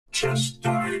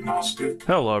ChessDiagnostic.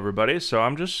 Hello everybody, so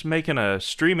I'm just making a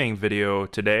streaming video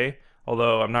today,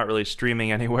 although I'm not really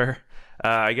streaming anywhere.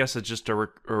 I guess it's just a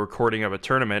recording of a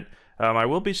tournament. I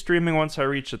will be streaming once I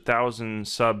reach 1,000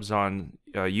 subs on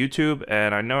YouTube,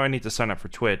 and I know I need to sign up for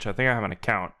Twitch. I think I have an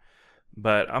account,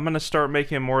 but I'm going to start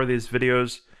making more of these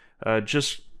videos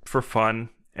just for fun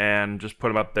and just put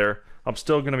them up there. I'm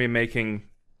still going to be making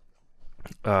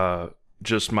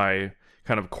just my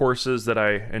kind of courses that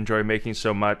I enjoy making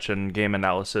so much and game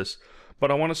analysis, but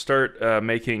I want to start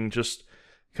making just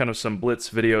kind of some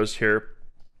blitz videos here.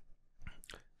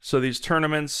 So these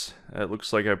tournaments, it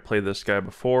looks like I've played this guy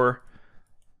before.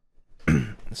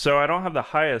 So I don't have the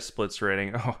highest blitz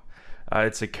rating.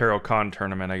 It's a CARO KANN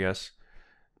tournament, I guess.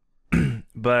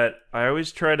 But I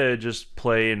always try to just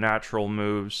play natural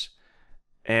moves,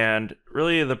 and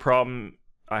really the problem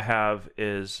I have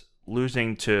is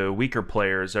losing to weaker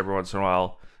players every once in a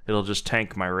while. It'll just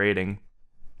tank my rating.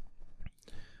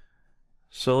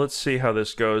 So let's see how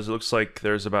this goes. It looks like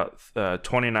there's about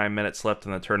 29 minutes left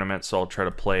in the tournament, so I'll try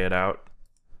to play it out.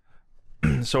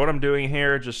 So what I'm doing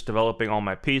here, just developing all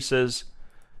my pieces.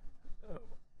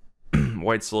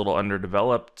 White's a little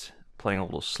underdeveloped, playing a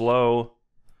little slow.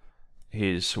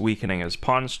 He's weakening his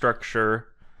pawn structure,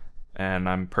 and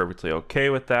I'm perfectly okay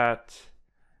with that.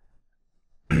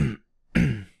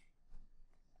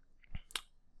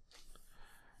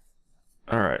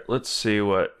 Alright, let's see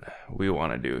what we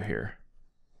want to do here.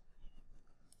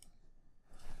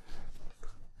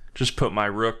 Just put my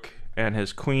rook and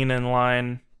his queen in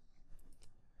line.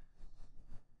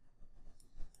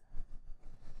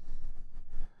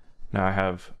 Now I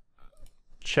have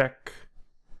a check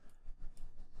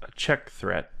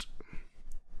threat.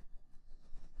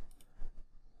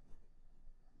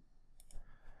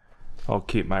 I'll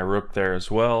keep my rook there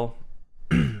as well.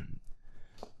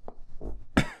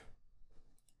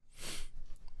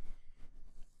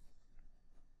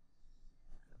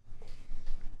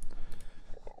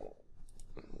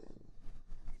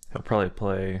 He'll probably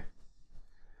play...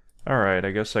 Alright,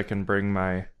 I guess I can bring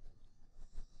my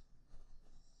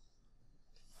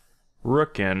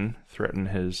rook in, threaten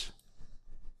his...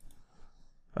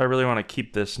 I really want to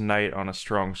keep this knight on a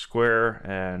strong square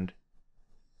and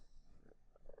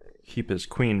keep his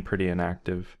queen pretty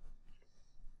inactive.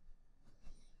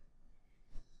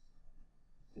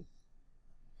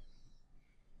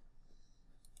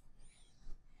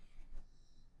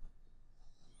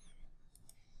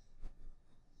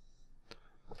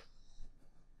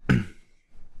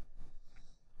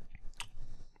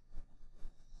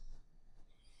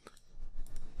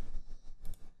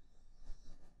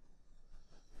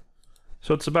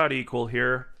 So it's about equal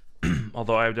here,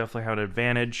 although I definitely have an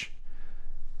advantage.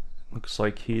 Looks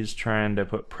like he's trying to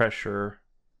put pressure.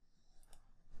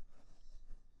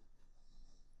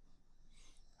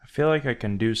 I feel like I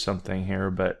can do something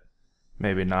here, but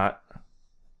maybe not.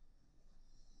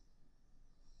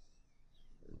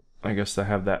 I guess I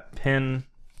have that pin.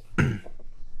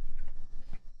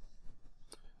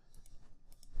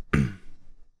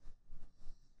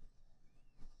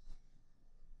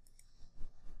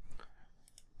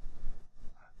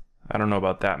 I don't know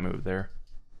about that move there.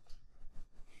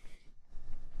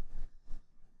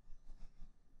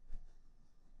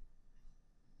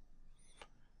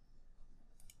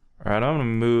 Alright, I'm going to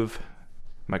move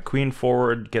my queen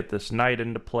forward, get this knight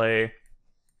into play.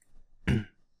 If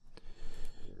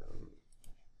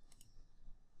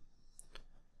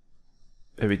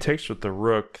he takes with the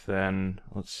rook, then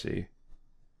let's see.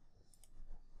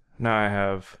 Now I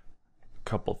have a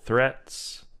couple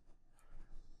threats.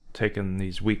 Taking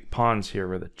these weak pawns here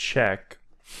with a check.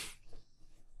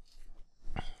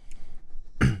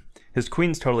 His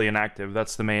queen's totally inactive.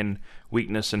 That's the main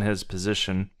weakness in his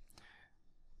position.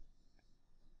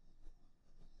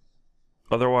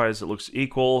 Otherwise, it looks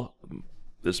equal.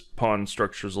 This pawn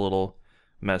structure's a little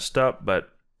messed up,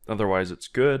 but otherwise it's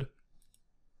good.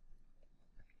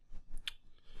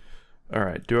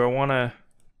 Alright, do I want to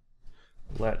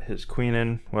let his queen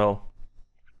in? Well,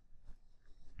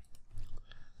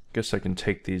 guess I can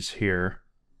take these here.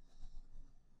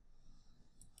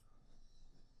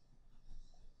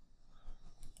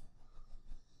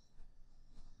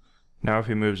 Now if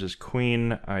he moves his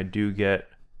queen, I do get...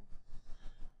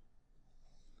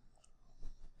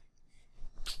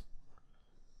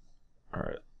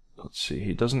 Alright, let's see.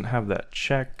 He doesn't have that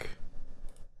check.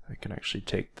 I can actually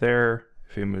take there.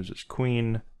 If he moves his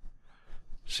queen.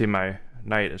 See, my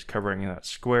knight is covering that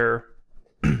square.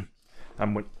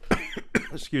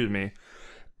 Excuse me.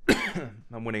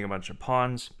 I'm winning a bunch of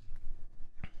pawns.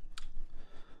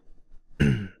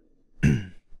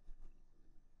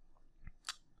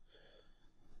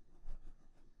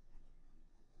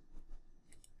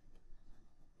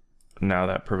 Now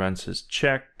that prevents his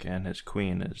check, and his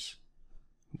queen is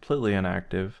completely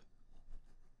inactive.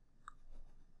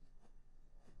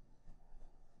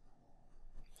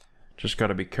 Just got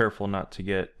to be careful not to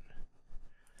get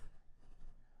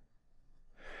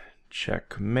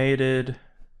checkmated.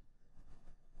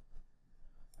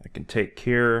 I can take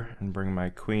here and bring my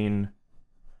queen,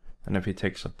 and if he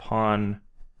takes a pawn,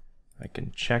 I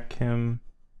can check him.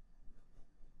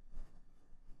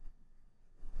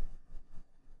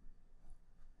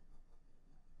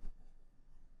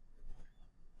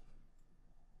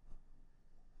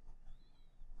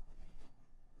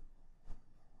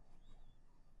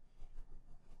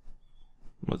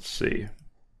 Let's see.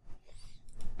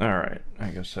 All right, I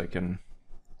guess I can.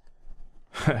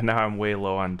 Now I'm way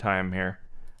low on time here.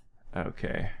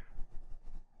 Okay.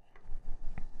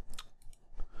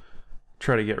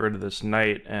 Try to get rid of this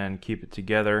knight and keep it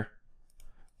together.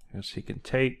 I guess he can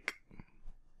take.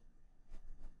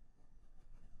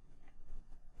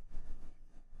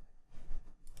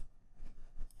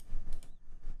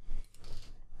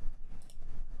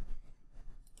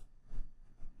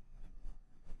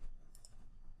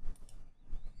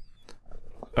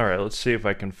 All right, let's see if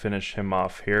I can finish him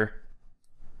off here.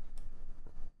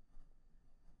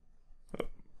 Oh,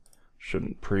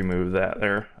 shouldn't pre-move that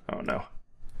there. Oh no.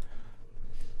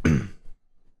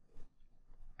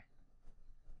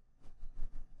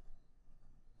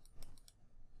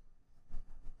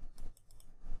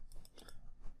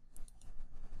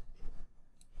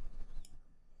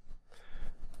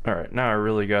 All right, now I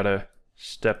really gotta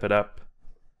step it up.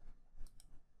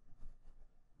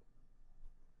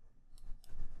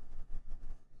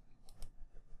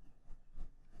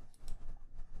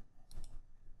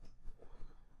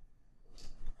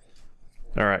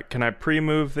 All right, can I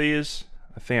pre-move these?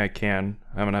 I think I can.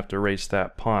 I'm gonna have to erase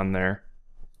that pawn there.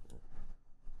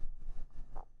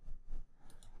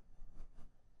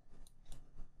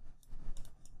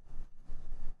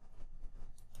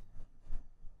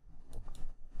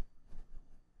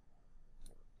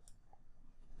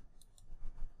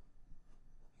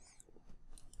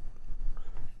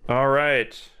 All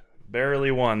right,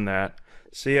 barely won that.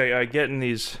 See, I get in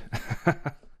these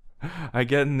I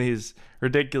get in these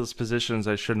ridiculous positions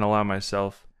I shouldn't allow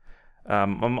myself.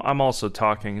 I'm also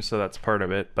talking, so that's part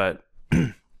of it, but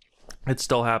it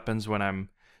still happens when I'm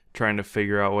trying to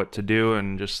figure out what to do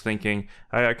and just thinking.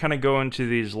 I kind of go into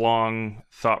these long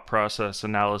thought process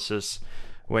analysis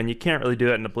when you can't really do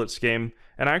that in a blitz game.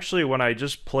 And actually, when I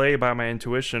just play by my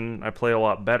intuition, I play a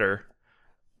lot better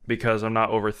because I'm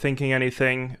not overthinking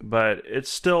anything, but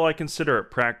it's still, I consider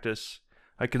it practice.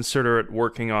 I consider it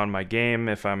working on my game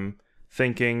if I'm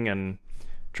thinking and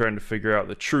trying to figure out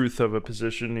the truth of a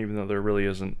position, even though there really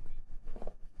isn't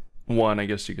one, I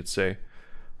guess you could say.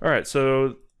 All right,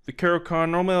 so the CARO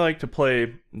KANN, normally I like to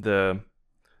play the,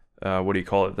 what do you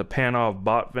call it, the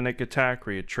Panov-Botvinnik attack,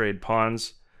 where you trade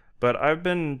pawns, but I've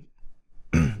been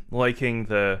liking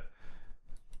the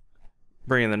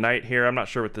bringing the knight here. I'm not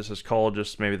sure what this is called,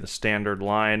 just maybe the standard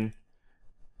line.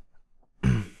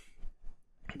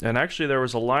 And actually there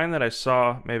was a line that I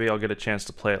saw, maybe I'll get a chance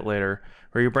to play it later,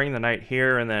 where you bring the knight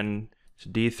here and then to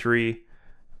d3.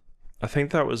 I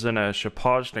think that was in a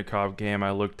Shaposhnikov game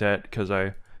I looked at because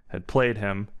I had played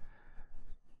him,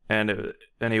 and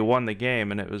he won the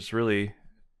game, and it was really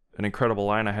an incredible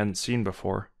line I hadn't seen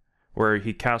before, where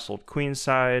he castled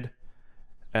queenside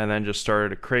and then just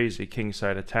started a crazy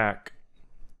kingside attack.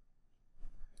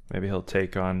 Maybe he'll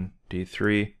take on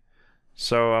d3.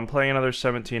 So I'm playing another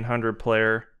 1700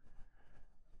 player.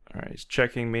 All right, he's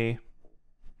checking me.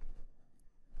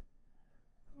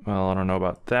 Well, I don't know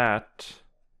about that.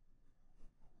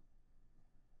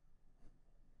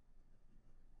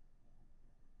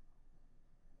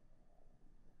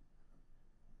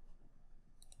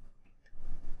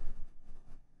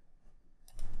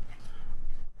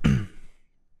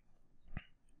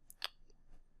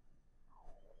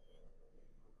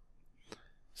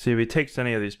 See, if he takes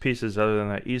any of these pieces other than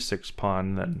that e6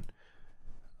 pawn, then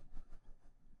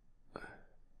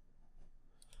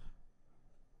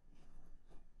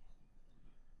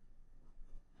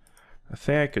I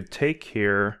think I could take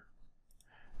here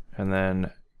and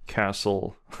then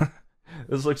castle.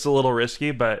 This looks a little risky,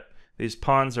 but these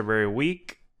pawns are very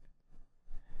weak.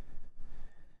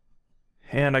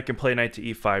 And I can play knight to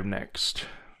e5 next.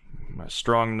 My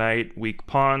strong knight, weak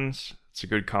pawns. It's a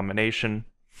good combination.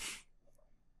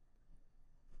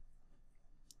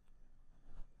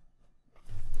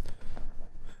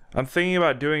 I'm thinking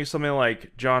about doing something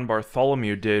like John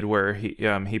Bartholomew did, where he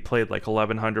played like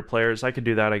 1,100 players. I could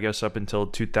do that, I guess, up until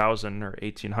 2,000 or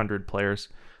 1,800 players.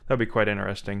 That'd be quite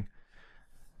interesting.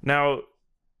 Now,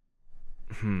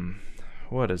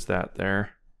 what is that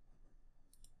there?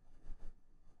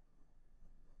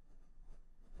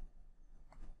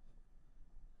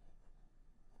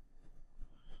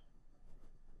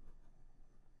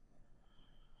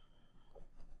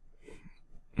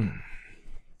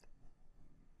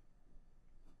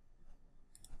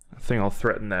 I think I'll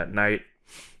threaten that knight.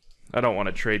 I don't want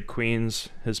to trade queens.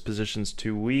 His position's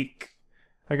too weak.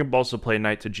 I can also play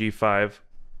knight to g5.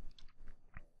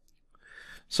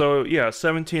 So yeah,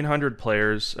 1,700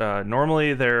 players.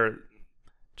 Normally they're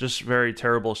just very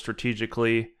terrible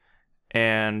strategically,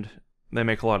 and they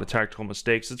make a lot of tactical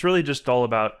mistakes. It's really just all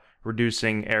about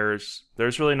reducing errors.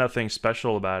 There's really nothing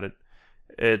special about it.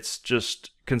 It's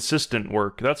just consistent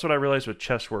work. That's what I realized with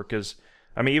chess work is,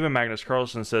 I mean, even Magnus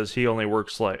Carlsen says he only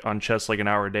works like on chess like an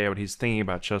hour a day, but he's thinking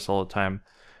about chess all the time.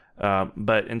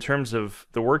 But in terms of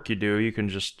the work you do, you can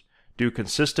just do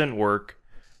consistent work,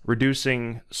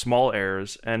 reducing small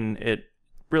errors, and it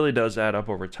really does add up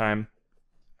over time.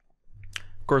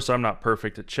 Of course, I'm not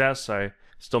perfect at chess. I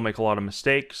still make a lot of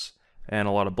mistakes and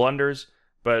a lot of blunders,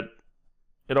 but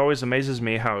it always amazes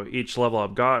me how each level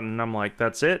I've gotten, I'm like,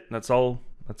 that's it. That's all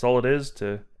it is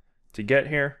to get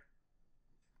here.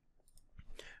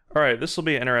 All right, this will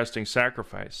be an interesting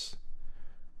sacrifice.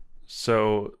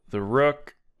 So the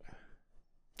rook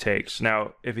takes.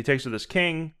 Now, if he takes with his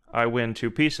king, I win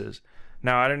 2 pieces.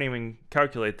 Now, I didn't even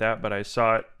calculate that, but I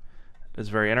saw it. It's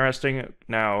very interesting.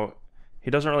 Now, he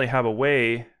doesn't really have a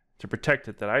way to protect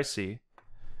it that I see.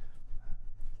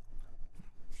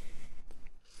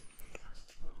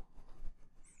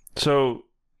 So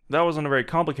that wasn't a very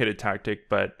complicated tactic,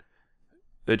 but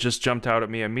it just jumped out at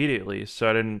me immediately, so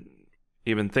I didn't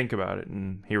even think about it,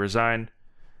 and he resigned.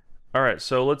 All right,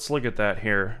 so let's look at that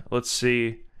here. Let's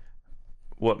see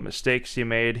what mistakes he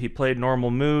made. He played normal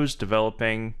moves,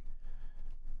 developing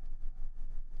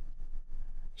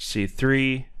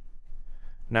c3.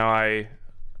 Now I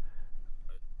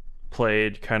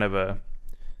played kind of a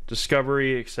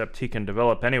discovery, except he can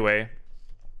develop anyway,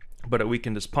 but it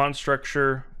weakened his pawn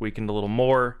structure, weakened a little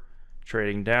more,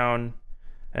 trading down,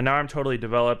 and now I'm totally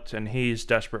developed and he's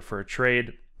desperate for a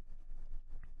trade.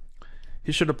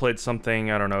 He should have played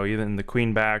something, I don't know, either in the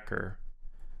queen back or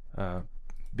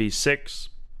b6,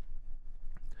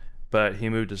 but he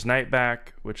moved his knight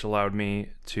back, which allowed me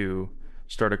to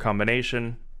start a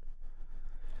combination.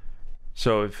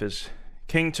 So if his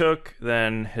king took,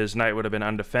 then his knight would have been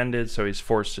undefended, so he's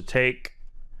forced to take,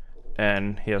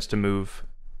 and he has to move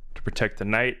to protect the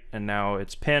knight, and now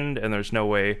it's pinned, and there's no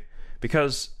way,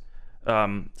 because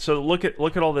so look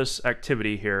at all this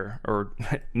activity here, or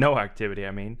no activity,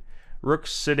 I mean.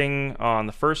 Rook's sitting on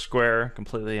the first square,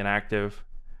 completely inactive.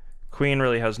 Queen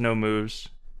really has no moves.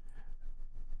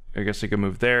 I guess it could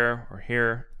move there or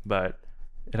here, but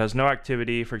it has no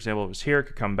activity. For example, if it was here, it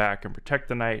could come back and protect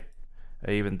the knight.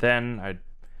 Even then, I'd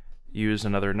use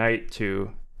another knight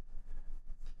to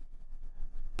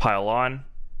pile on.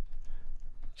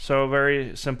 So,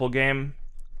 very simple game,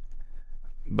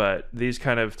 but these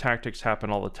kind of tactics happen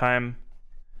all the time.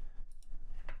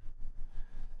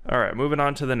 All right, moving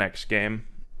on to the next game.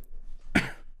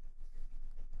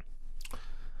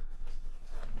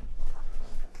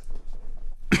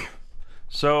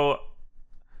 So,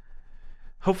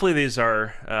 hopefully these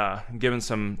are giving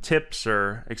some tips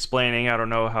or explaining. I don't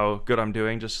know how good I'm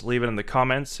doing. Just leave it in the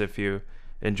comments if you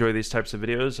enjoy these types of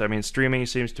videos. I mean, streaming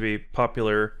seems to be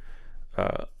popular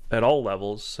at all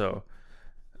levels. So,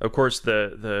 of course,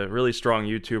 the really strong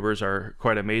YouTubers are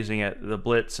quite amazing at the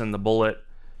blitz and the bullet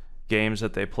games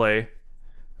that they play.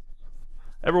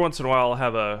 Every once in a while I'll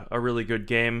have a really good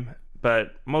game,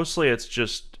 but mostly it's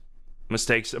just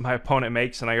mistakes that my opponent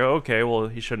makes, and I go, okay, well,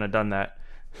 he shouldn't have done that.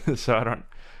 So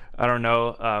I don't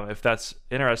know if that's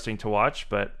interesting to watch,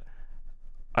 but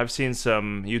I've seen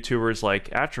some YouTubers like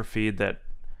Atrophied that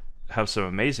have some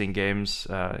amazing games.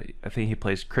 I think he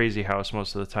plays Crazy House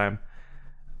most of the time,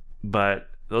 but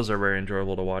those are very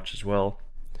enjoyable to watch as well.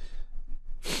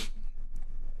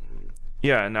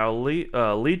 Yeah, now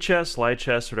lead chess, light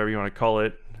chess, whatever you want to call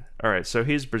it. All right, so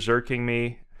he's berserking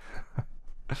me.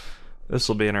 This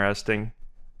will be interesting.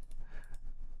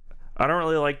 I don't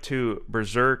really like to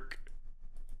berserk.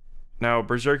 Now,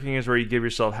 berserking is where you give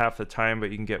yourself half the time,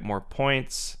 but you can get more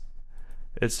points.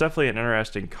 It's definitely an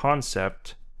interesting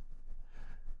concept.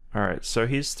 All right, so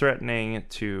he's threatening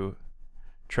to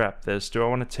trap this. Do I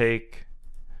want to take?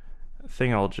 I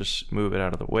think I'll just move it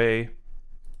out of the way.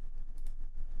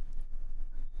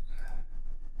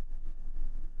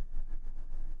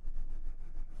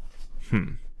 I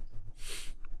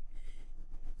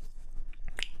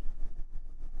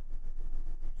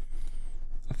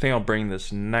think I'll bring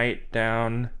this knight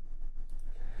down.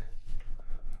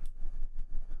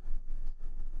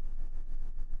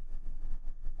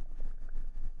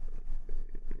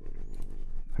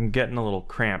 I'm getting a little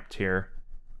cramped here.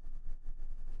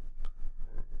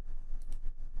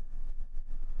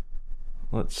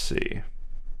 Let's see.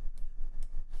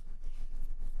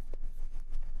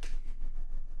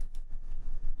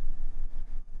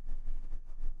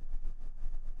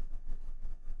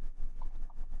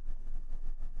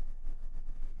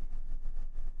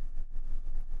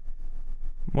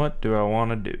 What do I want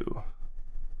to do?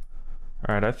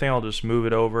 All right, I think I'll just move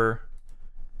it over.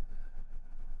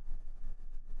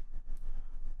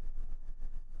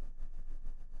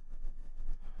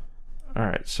 All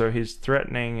right, so he's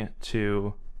threatening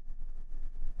to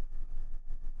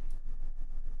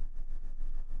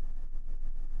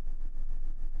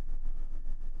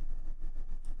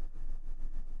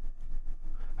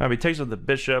he takes with the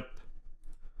bishop.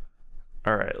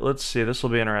 All right, let's see. This will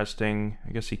be interesting.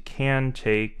 I guess he can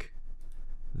take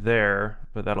there,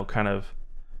 but that'll kind of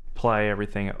ply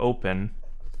everything open.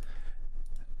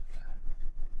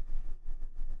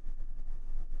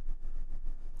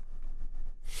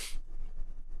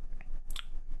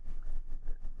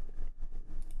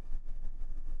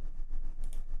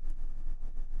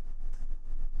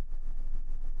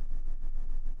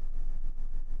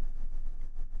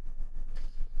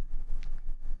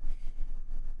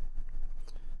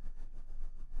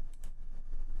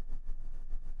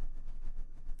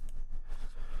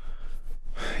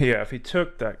 Yeah, if he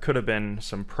took, that could have been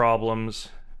some problems.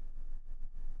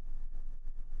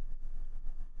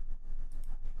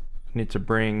 Need to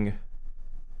bring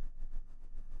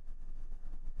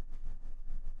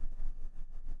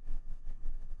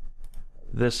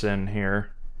this in here.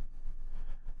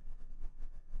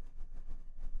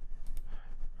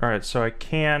 All right, so I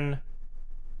can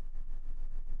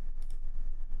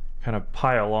kind of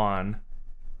pile on.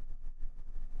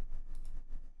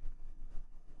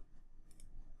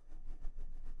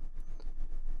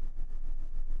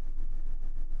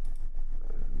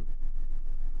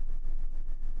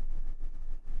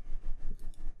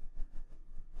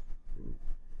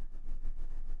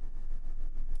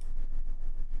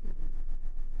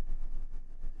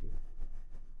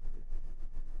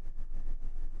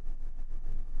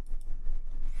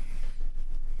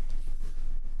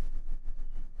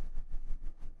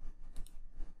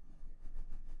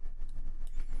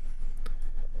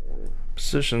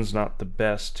 Position's not the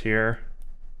best here.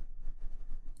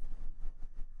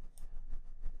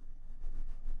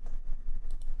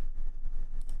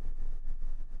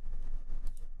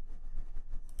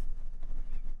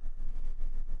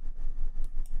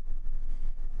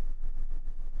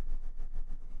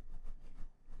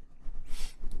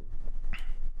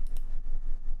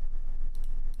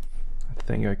 I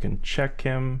think I can check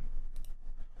him.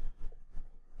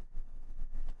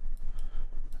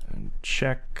 And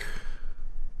check.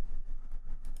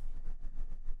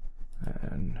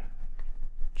 And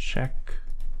check.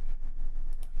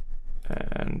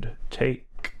 And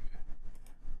take.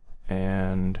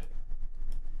 And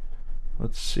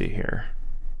let's see here.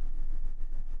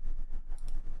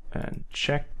 And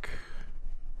check.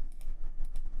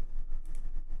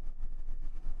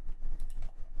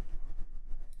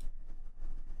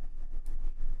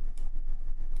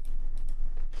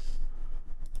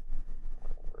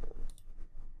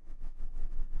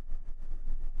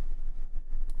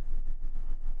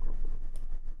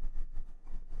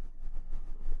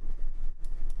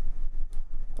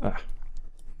 Ah.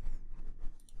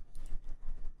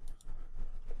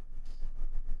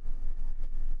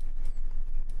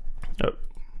 Oh.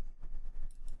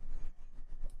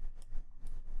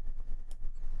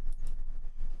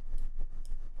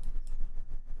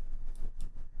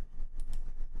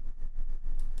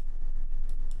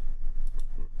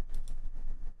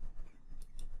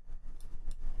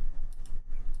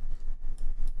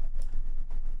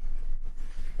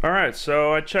 All right,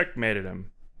 so I checkmated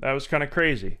him. That was kind of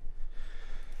crazy.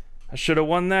 I should have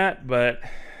won that, but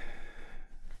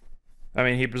I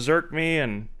mean, he berserked me,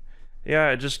 and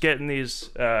yeah, just getting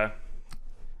these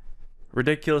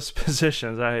ridiculous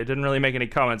positions. I didn't really make any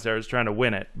comments there. I was trying to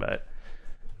win it, but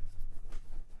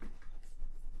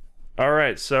all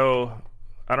right, so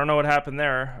I don't know what happened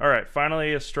there. All right,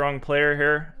 finally a strong player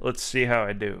here. Let's see how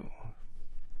I do.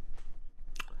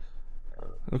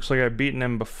 Looks like I've beaten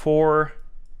him before.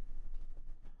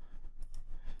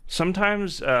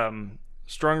 Sometimes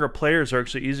stronger players are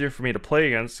actually easier for me to play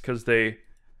against because they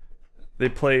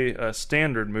play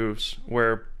standard moves,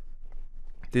 where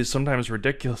these sometimes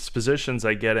ridiculous positions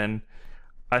I get in.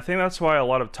 I think that's why a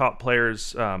lot of top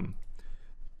players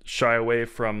shy away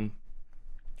from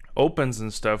opens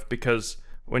and stuff, because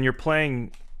when you're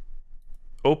playing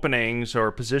openings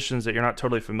or positions that you're not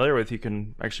totally familiar with, you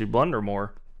can actually blunder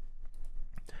more.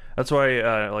 That's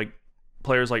why like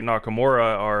players like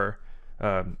Nakamura are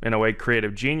in a way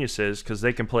creative geniuses, because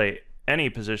they can play any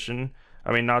position.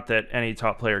 I mean, not that any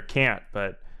top player can't,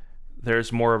 but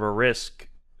there's more of a risk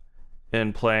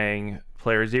in playing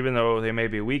players, even though they may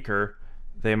be weaker.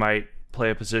 They might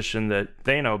play a position that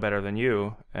they know better than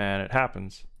you, and it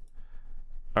happens.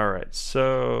 Alright,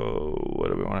 so what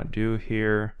do we want to do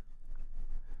here?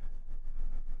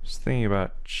 Just thinking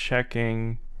about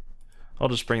checking. I'll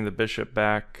just bring the bishop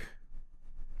back.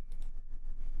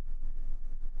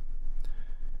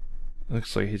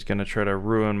 Looks like he's going to try to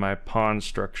ruin my pawn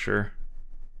structure.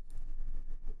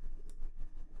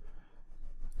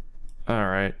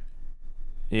 Alright.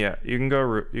 Yeah, you can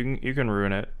go you can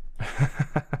ruin it.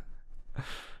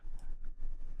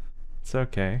 It's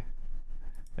okay,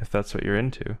 if that's what you're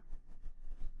into.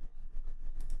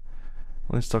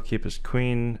 At least I'll keep his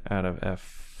queen out of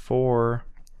f4.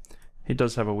 He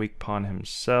does have a weak pawn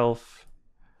himself.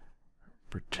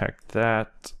 Protect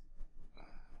that.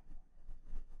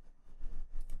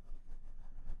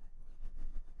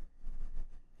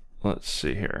 Let's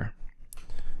see here.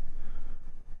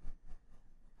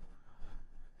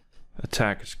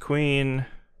 Attack his queen.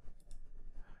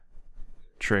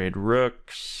 Trade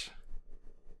rooks.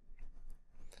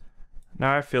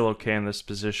 Now I feel okay in this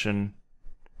position.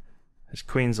 His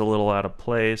queen's a little out of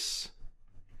place.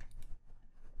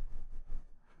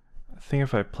 I think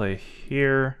if I play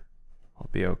here, I'll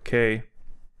be okay.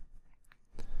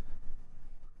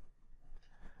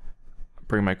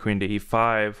 Bring my queen to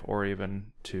e5 or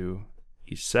even to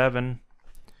e7.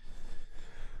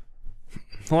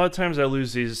 A lot of times I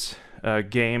lose these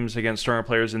games against stronger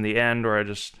players in the end, or I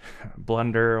just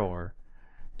blunder or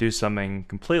do something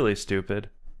completely stupid.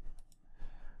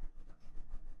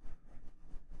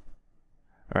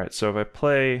 Alright, so if I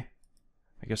play,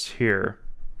 I guess here,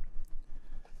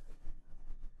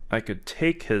 I could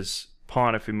take his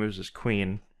pawn if he moves his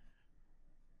queen,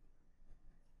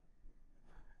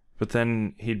 but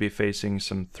then he'd be facing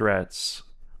some threats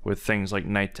with things like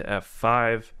knight to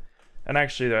f5, and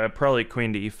actually probably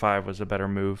queen to e5 was a better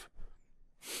move.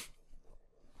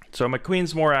 So my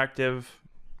queen's more active.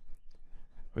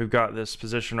 We've got this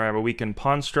position where I have a weakened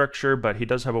pawn structure, but he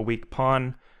does have a weak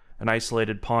pawn, an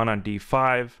isolated pawn on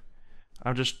d5.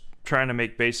 I'm just trying to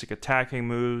make basic attacking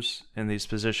moves in these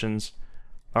positions.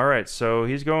 Alright, so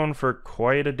he's going for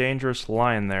quite a dangerous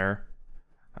line there.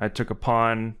 I took a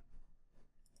pawn.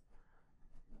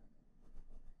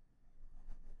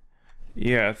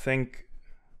 Yeah, I think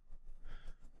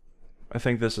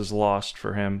this is lost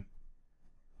for him.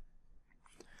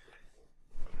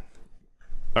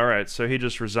 Alright, so he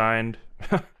just resigned.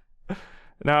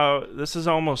 Now, this is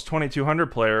almost 2200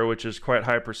 player, which is quite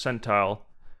high percentile.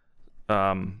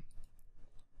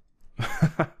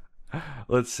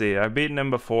 Let's see, I've beaten him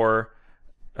before.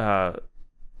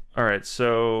 Alright,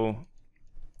 so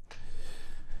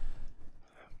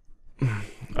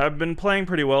I've been playing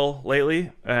pretty well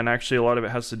lately, and actually a lot of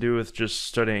it has to do with just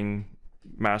studying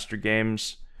master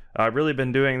games. I've really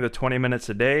been doing the 20 minutes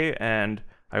a day, and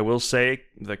I will say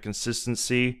the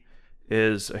consistency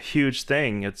is a huge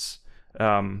thing. It's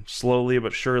slowly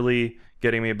but surely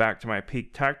getting me back to my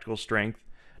peak tactical strength.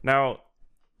 Now,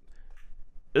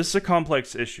 this is a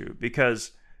complex issue,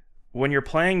 because when you're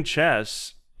playing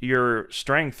chess, your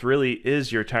strength really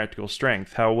is your tactical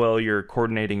strength. How well you're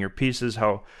coordinating your pieces,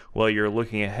 how well you're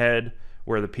looking ahead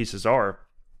where the pieces are.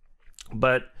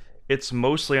 But it's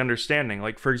mostly understanding.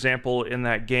 Like, for example, in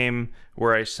that game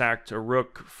where I sacked a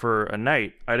rook for a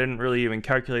knight, I didn't really even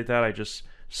calculate that. I just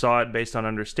saw it based on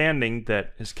understanding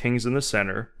that his king's in the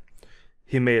center.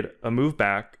 He made a move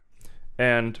back,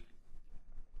 and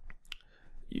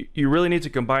you really need to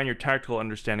combine your tactical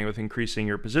understanding with increasing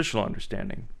your positional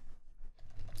understanding.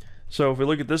 So if we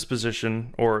look at this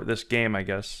position, or this game, I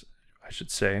guess I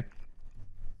should say,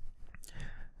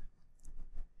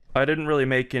 I didn't really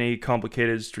make any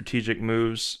complicated strategic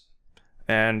moves,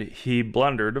 and he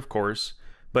blundered, of course,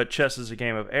 but chess is a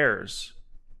game of errors.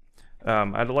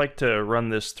 I'd like to run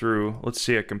this through, let's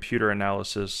see, a computer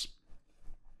analysis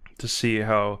to see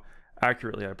how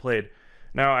accurately I played.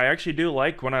 Now, I actually do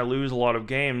like when I lose a lot of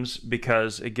games,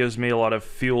 because it gives me a lot of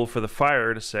fuel for the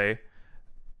fire to say,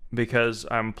 because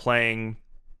I'm playing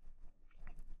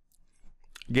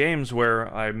games where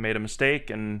I made a mistake,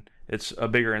 and it's a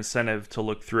bigger incentive to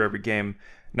look through every game.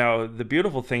 Now, the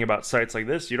beautiful thing about sites like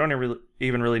this, you don't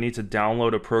even really need to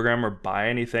download a program or buy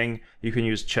anything. You can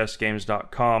use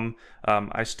chessgames.com.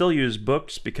 I still use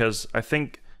books because I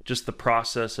think just the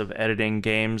process of editing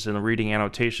games and reading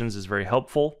annotations is very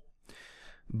helpful.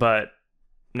 But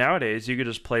nowadays, you could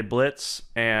just play Blitz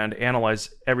and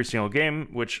analyze every single game,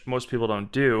 which most people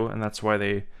don't do, and that's why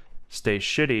they stay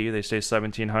shitty. They stay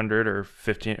 1700 or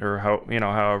 15 or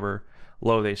however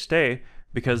low they stay,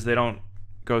 because they don't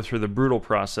go through the brutal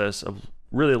process of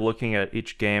really looking at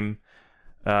each game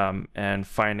and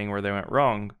finding where they went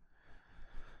wrong.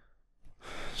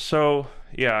 So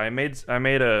yeah, I made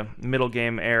a middle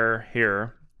game error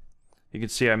here. You can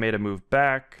see I made a move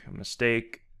back, a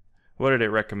mistake. What did it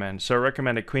recommend? So it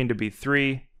recommended queen to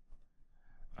b3.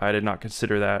 I did not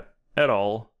consider that at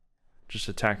all. Just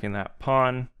attacking that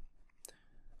pawn,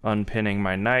 unpinning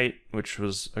my knight, which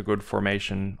was a good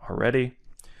formation already.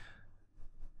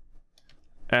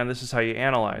 And this is how you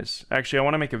analyze. Actually, I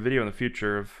want to make a video in the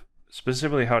future of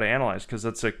specifically how to analyze, because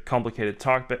that's a complicated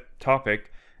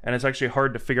topic, and it's actually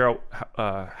hard to figure out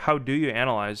how do you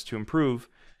analyze to improve,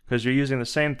 because you're using the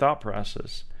same thought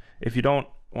process. If you don't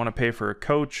want to pay for a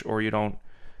coach, or you don't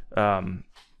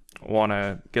want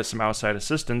to get some outside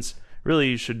assistance,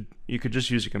 really you could just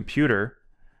use a computer.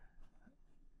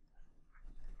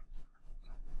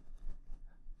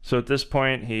 So at this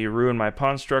point, he ruined my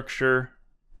pawn structure,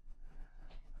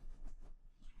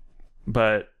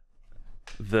 but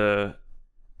the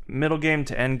middle game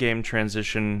to end game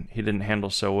transition he didn't handle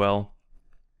so well.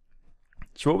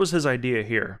 So what was his idea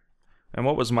here? And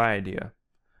what was my idea?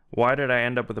 Why did I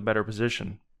end up with a better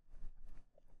position?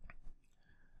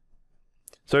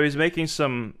 So he's making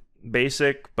some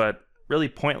basic but really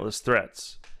pointless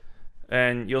threats.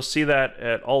 And you'll see that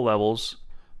at all levels,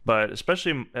 but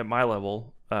especially at my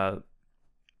level,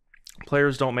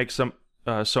 players don't make so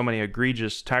many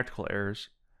egregious tactical errors,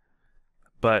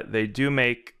 but they do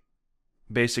make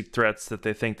basic threats that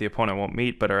they think the opponent won't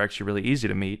meet, but are actually really easy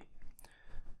to meet.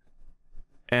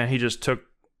 And he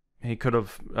could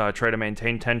have tried to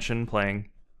maintain tension playing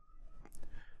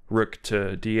rook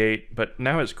to d8, but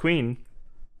now his queen,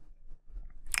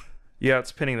 yeah,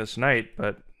 it's pinning this knight,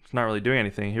 but it's not really doing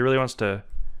anything. He really wants to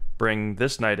bring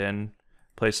this knight in,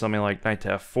 play something like knight to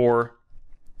f4.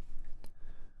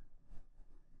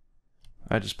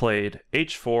 I just played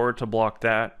h4 to block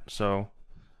that, so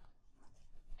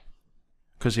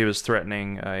because he was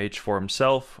threatening h4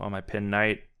 himself on my pinned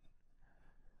knight.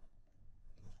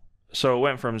 So it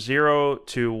went from 0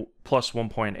 to plus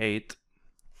 1.8,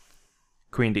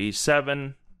 queen to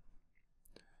e7,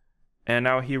 and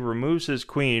now he removes his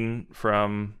queen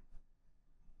from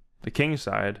the king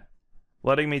side,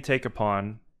 letting me take a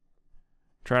pawn,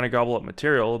 trying to gobble up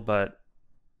material, but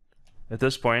at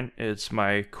this point it's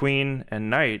my queen and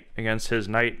knight against his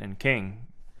knight and king,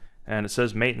 and it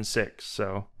says mate in 6,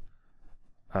 so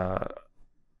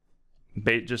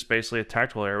just basically a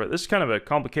tactical error. But this is kind of a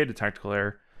complicated tactical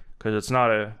error, because it's not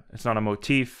a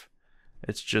motif,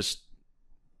 it's just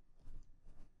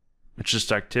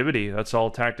activity. That's all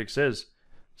tactics is.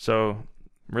 So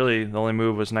really the only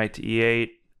move was knight to e8.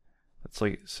 That's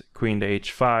like queen to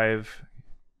h5,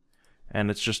 and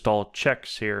it's just all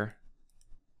checks here.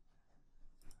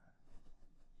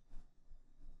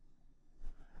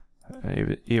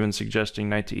 Even suggesting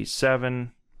knight to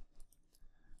e7,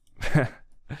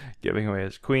 giving away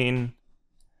his queen,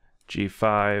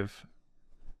 g5,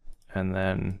 and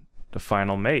then the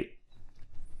final mate.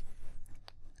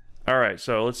 Alright,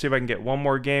 so let's see if I can get one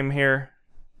more game here.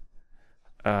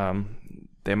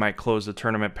 They might close the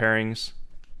tournament pairings.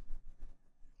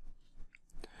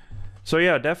 So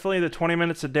yeah, definitely the 20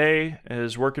 minutes a day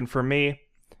is working for me.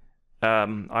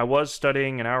 I was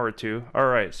studying an hour or two.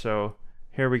 Alright, so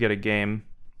here we get a game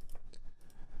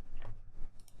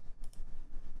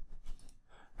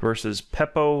versus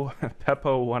Peppo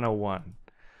 101.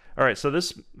 Alright, so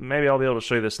this, maybe I'll be able to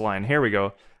show you this line. Here we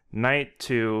go. Knight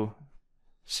to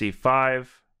c5.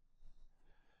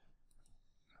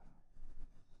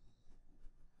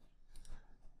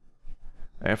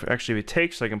 Actually, if he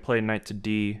takes, I can play knight to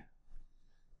d3.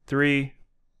 This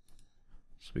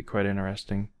will be quite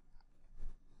interesting.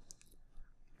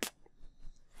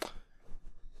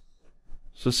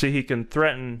 So see, he can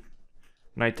threaten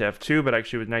knight to f2, but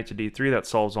actually with knight to d3, that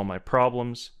solves all my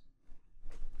problems.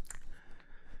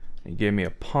 He gave me a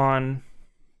pawn.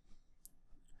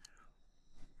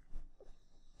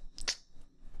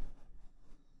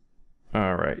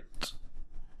 All right.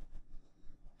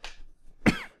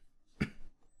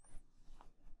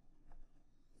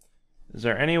 Is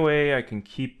there any way I can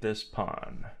keep this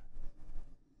pawn?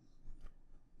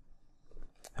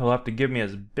 He'll have to give me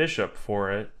his bishop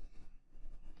for it.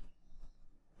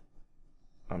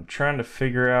 I'm trying to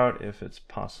figure out if it's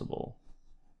possible.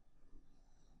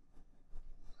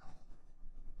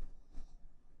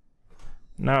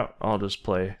 No, I'll just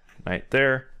play knight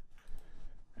there,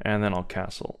 and then I'll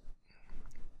castle.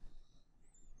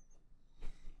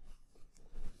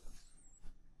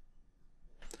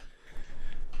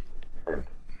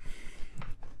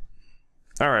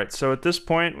 Alright, so at this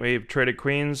point, we've traded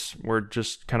queens. We're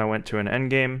just kind of went to an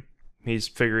endgame. He's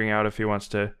figuring out if he wants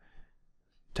to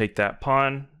take that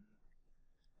pawn.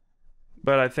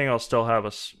 But I think I'll still have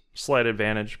a slight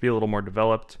advantage, be a little more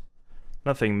developed.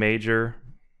 Nothing major.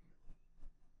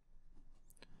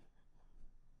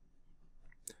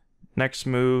 Next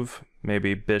move,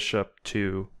 maybe bishop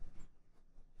to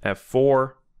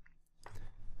f4.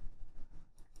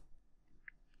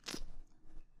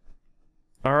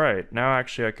 Alright, now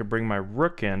actually I could bring my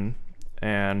rook in,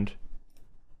 and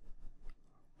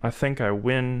I think I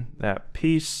win that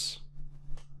piece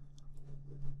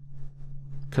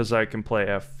because I can play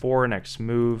f4 next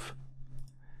move.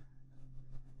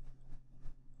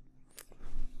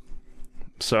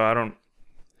 So I don't...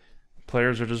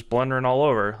 Players are just blundering all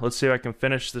over. Let's see if I can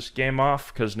finish this game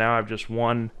off, because now I've just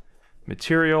won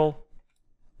material.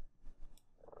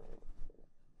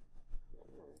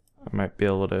 I might be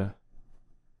able to...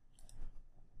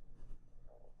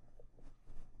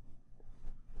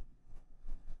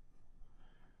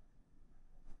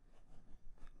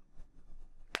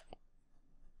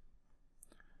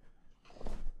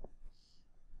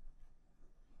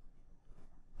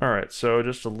 Alright, so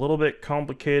just a little bit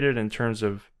complicated in terms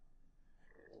of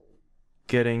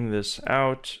getting this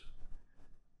out.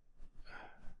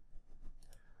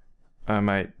 I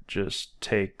might just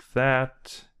take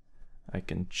that. I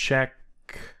can check.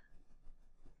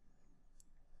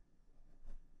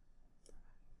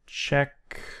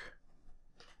 Check.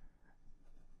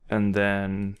 And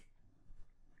then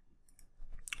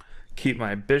keep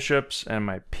my bishops and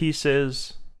my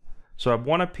pieces. So I've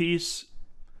won a piece,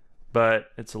 but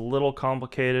it's a little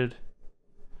complicated.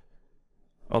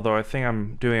 Although I think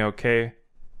I'm doing okay.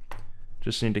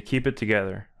 Just need to keep it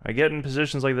together. I get in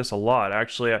positions like this a lot.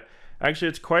 Actually,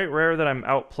 it's quite rare that I'm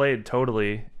outplayed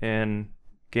totally in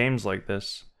games like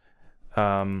this.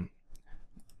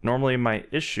 Normally my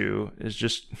issue is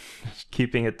just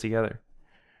keeping it together.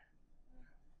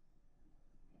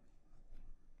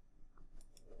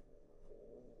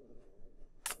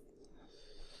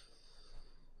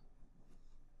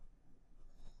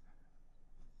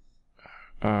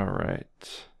 All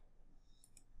right.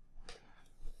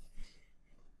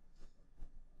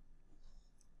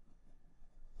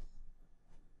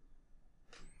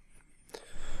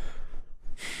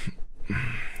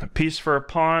 A piece for a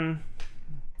pawn.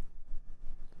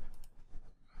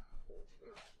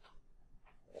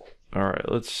 All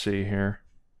right, let's see here.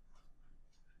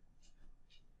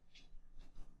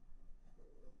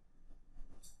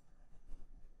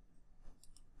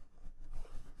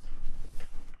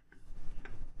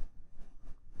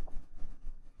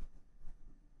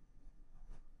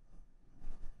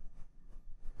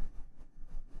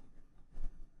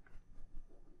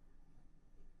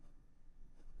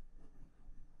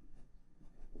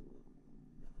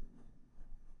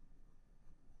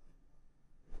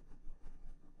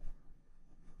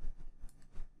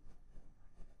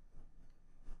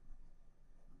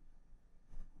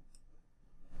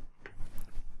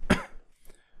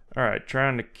 All right,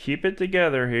 trying to keep it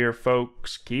together here,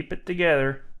 folks. Keep it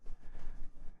together.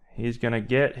 He's gonna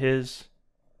get his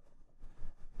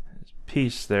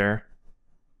piece there.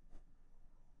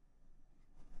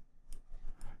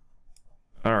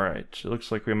 All right, it looks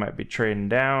like we might be trading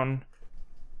down.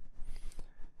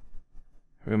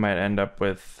 We might end up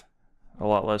with a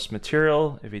lot less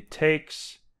material if he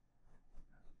takes.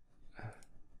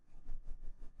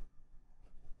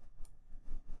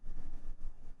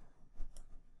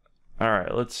 All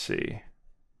right, let's see.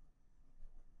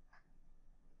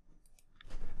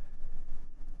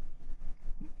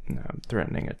 Now I'm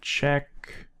threatening a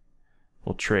check.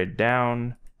 We'll trade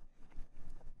down.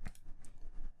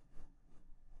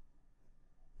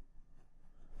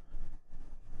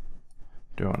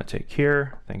 Do I want to take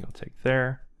here? I think I'll take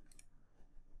there.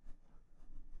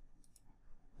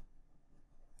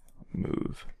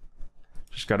 Move.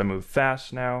 Just got to move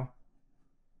fast now.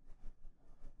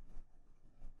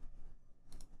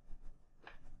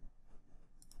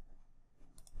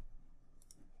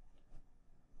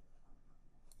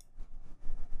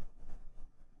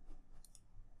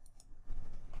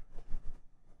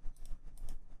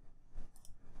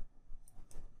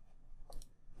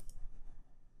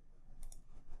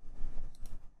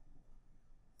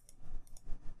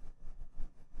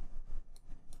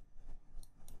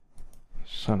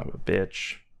 Son of a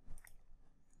bitch.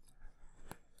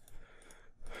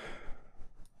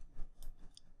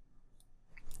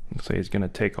 Looks like he's gonna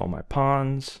take all my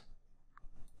pawns.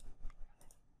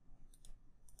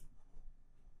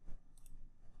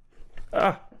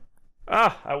 I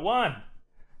won.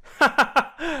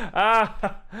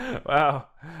 Wow.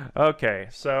 Okay,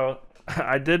 so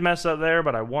I did mess up there,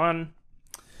 but I won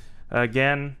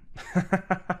again.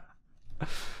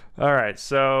 All right,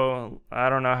 so I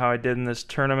don't know how I did in this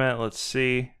tournament. Let's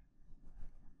see.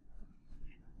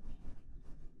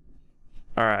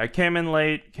 All right, I came in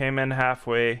late, came in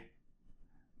halfway,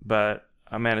 but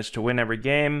I managed to win every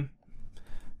game.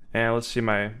 And let's see,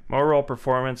 my overall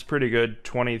performance, pretty good,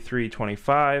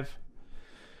 23-25.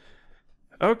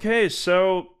 Okay,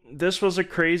 so this was a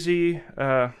crazy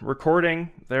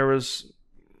recording. There was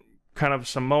kind of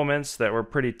some moments that were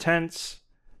pretty tense,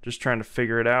 just trying to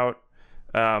figure it out.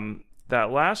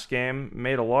 That last game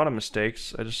made a lot of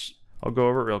mistakes. I'll go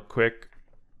over it real quick.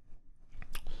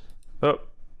 Oh,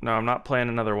 no, I'm not playing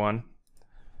another one.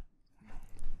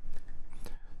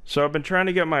 So I've been trying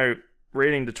to get my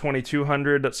rating to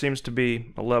 2200. That seems to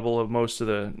be a level of most of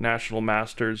the national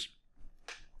masters.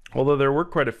 Although there were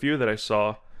quite a few that I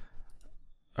saw.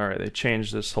 Alright, they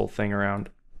changed this whole thing around.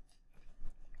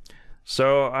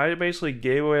 So I basically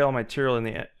gave away all my material in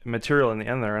the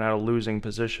end there and had a losing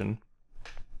position.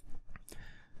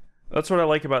 That's what I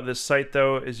like about this site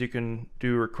though, is you can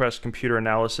do request computer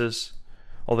analysis,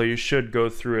 although you should go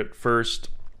through it first.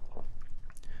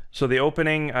 So the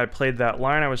opening, I played that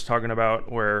line I was talking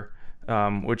about where,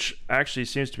 which actually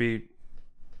seems to be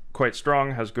quite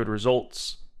strong, has good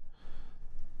results.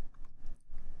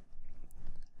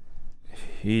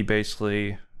 He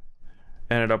basically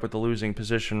ended up with the losing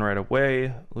position right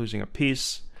away, losing a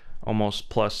piece, almost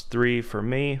 +3 for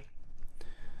me.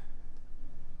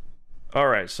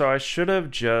 Alright, so I should have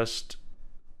just...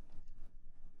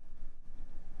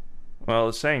 Well,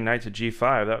 it's saying knight to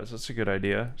g5, that's a good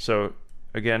idea. So,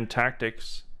 again,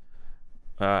 tactics,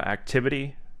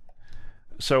 activity.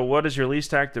 So what is your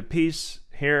least active piece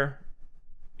here?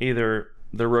 Either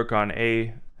the rook on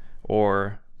A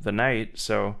or the knight,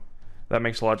 so that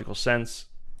makes logical sense.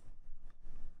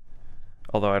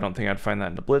 Although I don't think I'd find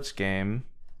that in the blitz game.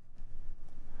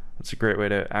 That's a great way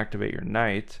to activate your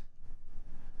knight.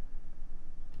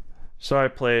 So I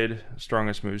played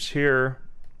strongest moves here.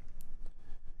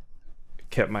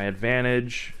 Kept my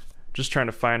advantage. Just trying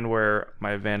to find where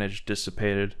my advantage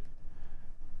dissipated.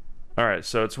 Alright,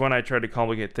 so it's when I tried to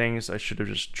complicate things, I should have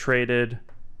just traded.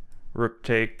 Rook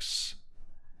takes.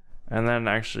 And then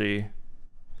actually...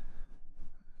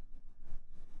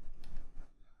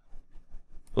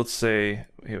 Let's say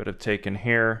he would have taken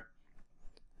here.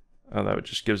 Oh, that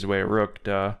just gives away a rook,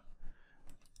 duh.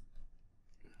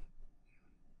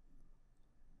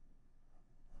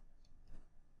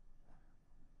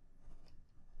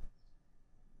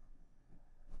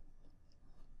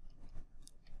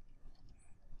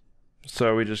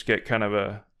 So we just get kind of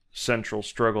a central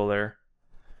struggle there.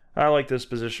 I like this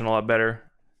position a lot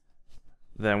better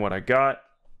than what I got.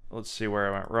 Let's see where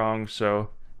I went wrong.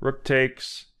 So rook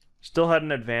takes. Still had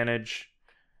an advantage.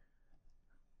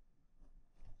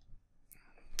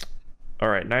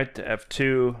 Alright, knight to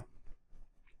f2.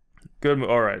 Good move.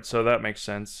 Alright, so that makes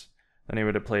sense. Then he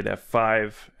would have played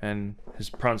f5, and his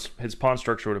pawn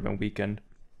structure would have been weakened.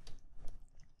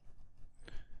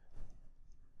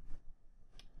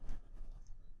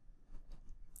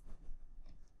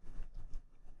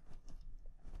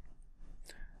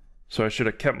 So I should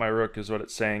have kept my rook, is what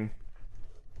it's saying.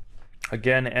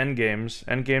 Again, endgames.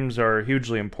 Endgames are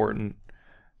hugely important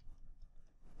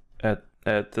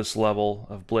at this level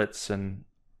of blitz and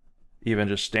even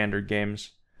just standard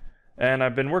games. And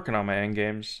I've been working on my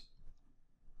endgames.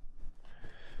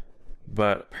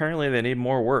 But apparently they need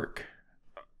more work.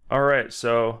 Alright,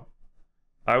 so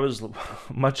I was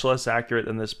much less accurate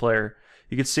than this player.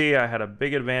 You can see I had a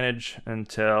big advantage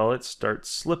until it starts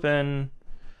slipping.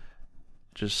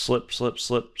 Just slip, slip,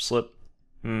 slip, slip.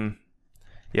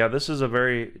 Yeah, this is a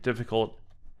very difficult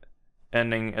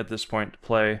ending at this point to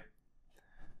play.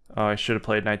 I should have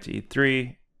played knight to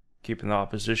e3, keeping the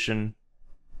opposition.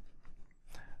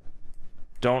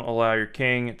 Don't allow your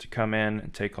king to come in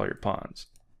and take all your pawns.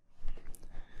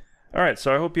 Alright,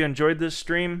 so I hope you enjoyed this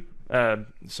stream.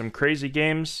 Some crazy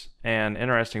games and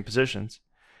interesting positions.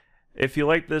 If you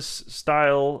like this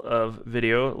style of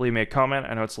video, leave me a comment.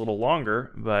 I know it's a little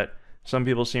longer, but some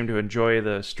people seem to enjoy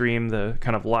the stream, the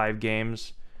kind of live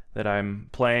games that I'm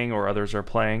playing or others are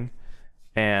playing,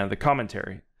 and the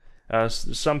commentary.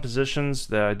 Some positions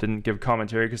that I didn't give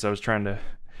commentary because I was trying to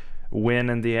win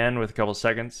in the end with a couple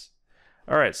seconds.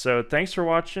 Alright, so thanks for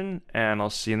watching, and I'll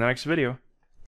see you in the next video.